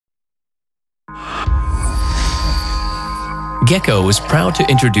Gecko is proud to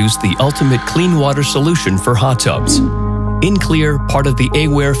introduce the ultimate clean water solution for hot tubs. in.clear, part of the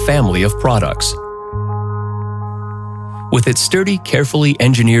Aeware family of products. With its sturdy, carefully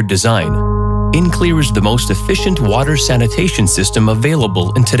engineered design, in.clear is the most efficient water sanitation system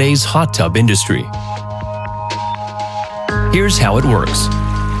available in today's hot tub industry. Here's how it works.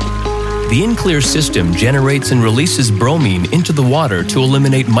 The in.clear system generates and releases bromine into the water to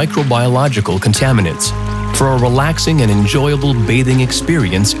eliminate microbiological contaminants for a relaxing and enjoyable bathing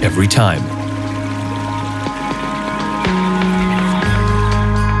experience every time.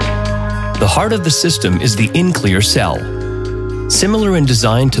 The heart of the system is the in.clear cell. Similar in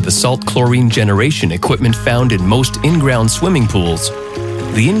design to the salt chlorine generation equipment found in most in-ground swimming pools,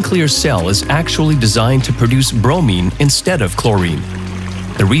 the in.clear cell is actually designed to produce bromine instead of chlorine.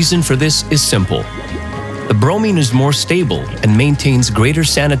 The reason for this is simple. The bromine is more stable and maintains greater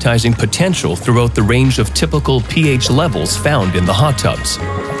sanitizing potential throughout the range of typical pH levels found in the hot tubs.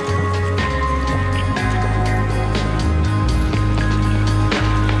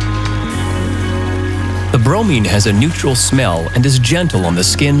 The bromine has a neutral smell and is gentle on the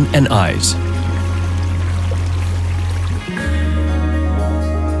skin and eyes.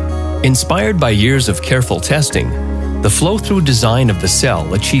 Inspired by years of careful testing, the flow-through design of the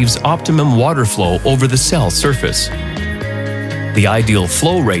cell achieves optimum water flow over the cell surface. The ideal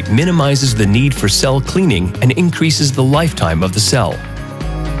flow rate minimizes the need for cell cleaning and increases the lifetime of the cell.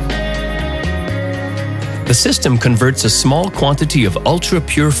 The system converts a small quantity of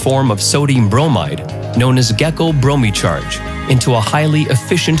ultra-pure form of sodium bromide, known as Gecko Bromicharge, into a highly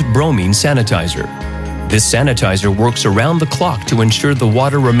efficient bromine sanitizer. This sanitizer works around the clock to ensure the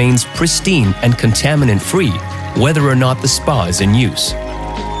water remains pristine and contaminant-free, whether or not the spa is in use.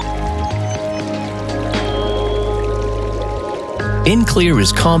 in.clear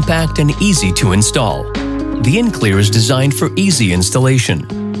is compact and easy to install. The in.clear is designed for easy installation.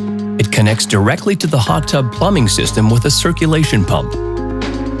 It connects directly to the hot tub plumbing system with a circulation pump.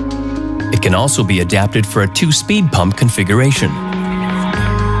 It can also be adapted for a 2-speed pump configuration.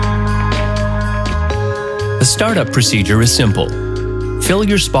 The startup procedure is simple. Fill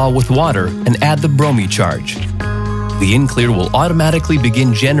your spa with water and add the Bromicharge. The in.clear will automatically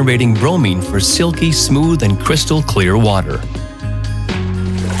begin generating bromine for silky, smooth, and crystal clear water.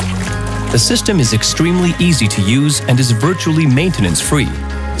 The system is extremely easy to use and is virtually maintenance-free,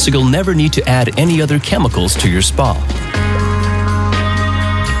 so you'll never need to add any other chemicals to your spa.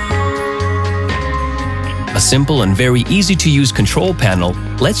 A simple and very easy-to-use control panel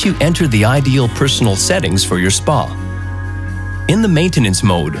lets you enter the ideal personal settings for your spa. In the maintenance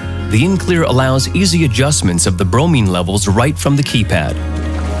mode, the in.clear allows easy adjustments of the bromine levels right from the keypad.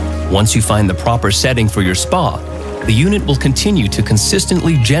 Once you find the proper setting for your spa, the unit will continue to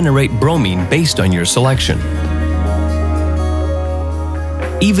consistently generate bromine based on your selection.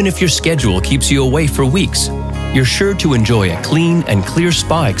 Even if your schedule keeps you away for weeks, you're sure to enjoy a clean and clear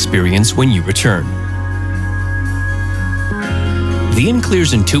spa experience when you return. The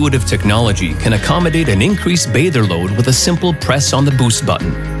in.clear's intuitive technology can accommodate an increased bather load with a simple press on the boost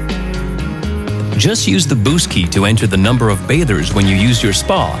button. Just use the boost key to enter the number of bathers when you use your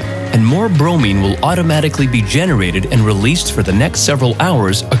spa, and more bromine will automatically be generated and released for the next several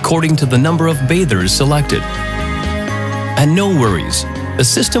hours according to the number of bathers selected. And no worries, the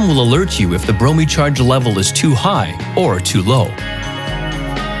system will alert you if the Bromicharge level is too high or too low.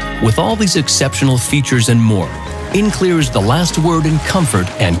 With all these exceptional features and more, in.clear is the last word in comfort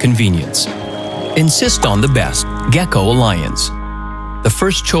and convenience. Insist on the best, Gecko Alliance, the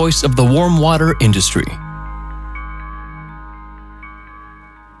first choice of the warm water industry.